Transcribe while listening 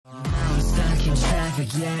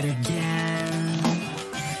traffic yet again.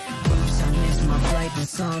 Oops, I missed my flight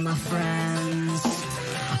with all my friends.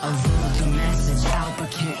 I wrote the message out but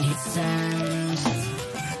can't hit send.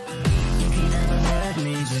 You can never let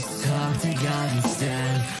me, just talk to God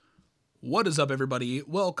instead. What is up, everybody?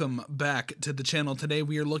 Welcome back to the channel. Today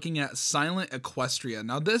we are looking at Silent Equestria.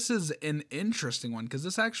 Now this is an interesting one because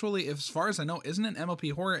this actually, as far as I know, isn't an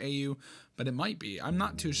MLP horror AU, but it might be. I'm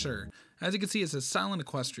not too sure. As you can see, it says Silent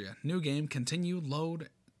Equestria. New game, continue, load,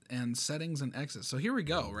 and settings and exit. So here we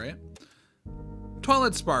go, right?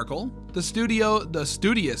 Twilight Sparkle, the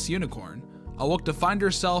studious unicorn, awoke to find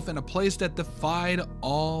herself in a place that defied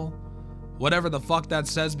all... whatever the fuck that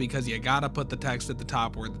says, because you gotta put the text at the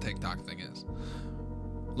top where the TikTok thing is.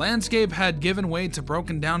 Landscape had given way to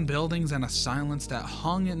broken down buildings and a silence that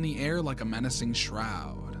hung in the air like a menacing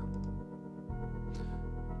shroud.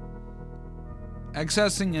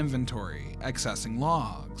 Accessing inventory. Accessing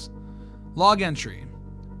logs. Log entry.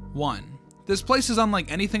 1. This place is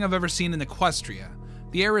unlike anything I've ever seen in Equestria.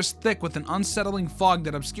 The air is thick with an unsettling fog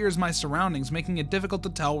that obscures my surroundings, making it difficult to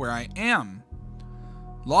tell where I am.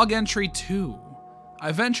 Log entry 2.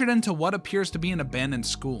 I ventured into what appears to be an abandoned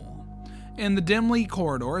school. In the dimly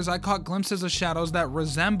corridors, I caught glimpses of shadows that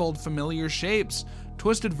resembled familiar shapes,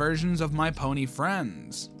 twisted versions of my pony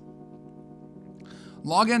friends.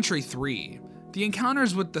 Log entry 3. The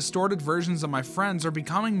encounters with distorted versions of my friends are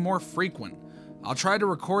becoming more frequent. I'll try to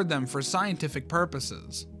record them for scientific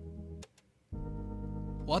purposes.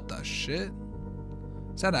 What the shit?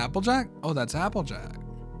 Is that Applejack? Oh, that's Applejack.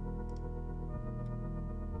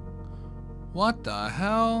 What the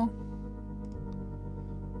hell?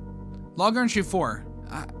 Log entry 4.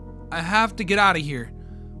 I have to get out of here.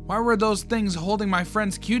 Why were those things holding my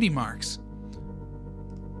friend's cutie marks?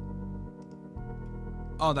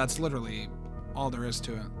 Oh, that's literally all there is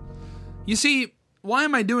to it. You see, why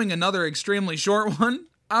am I doing another extremely short one?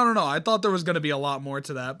 I don't know. I thought there was going to be a lot more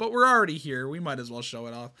to that, but we're already here. We might as well show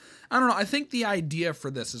it off. I don't know. I think the idea for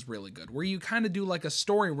this is really good, where you kind of do like a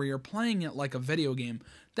story where you're playing it like a video game.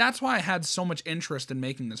 That's why I had so much interest in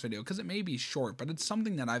making this video, because it may be short, but it's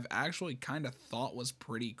something that I've actually kind of thought was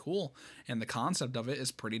pretty cool, and the concept of it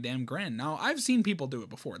is pretty damn grand. Now, I've seen people do it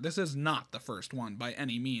before. This is not the first one by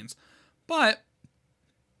any means, but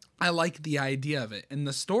I like the idea of it, and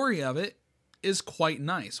the story of it is quite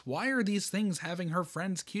nice. Why are these things having her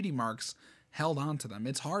friend's cutie marks held onto them?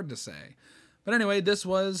 It's hard to say. But anyway, this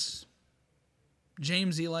was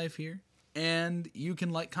James E Life here. And you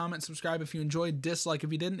can like, comment, subscribe if you enjoyed, dislike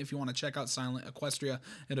if you didn't. If you want to check out Silent Equestria,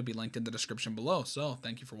 it'll be linked in the description below. So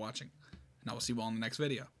thank you for watching, and I will see you all in the next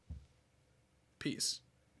video. Peace.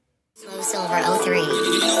 Slow Silver 03.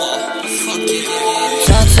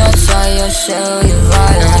 Your show, you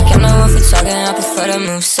violent. I'm no one for talking, I prefer to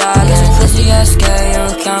move silent. Pussy ass girl,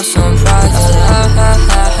 you count some pride. I said,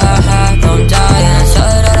 ha, don't die. And I tell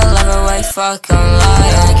her that I love her, wait, fuck, I'm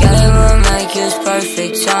lying. Get it will make it's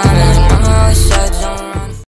perfect time.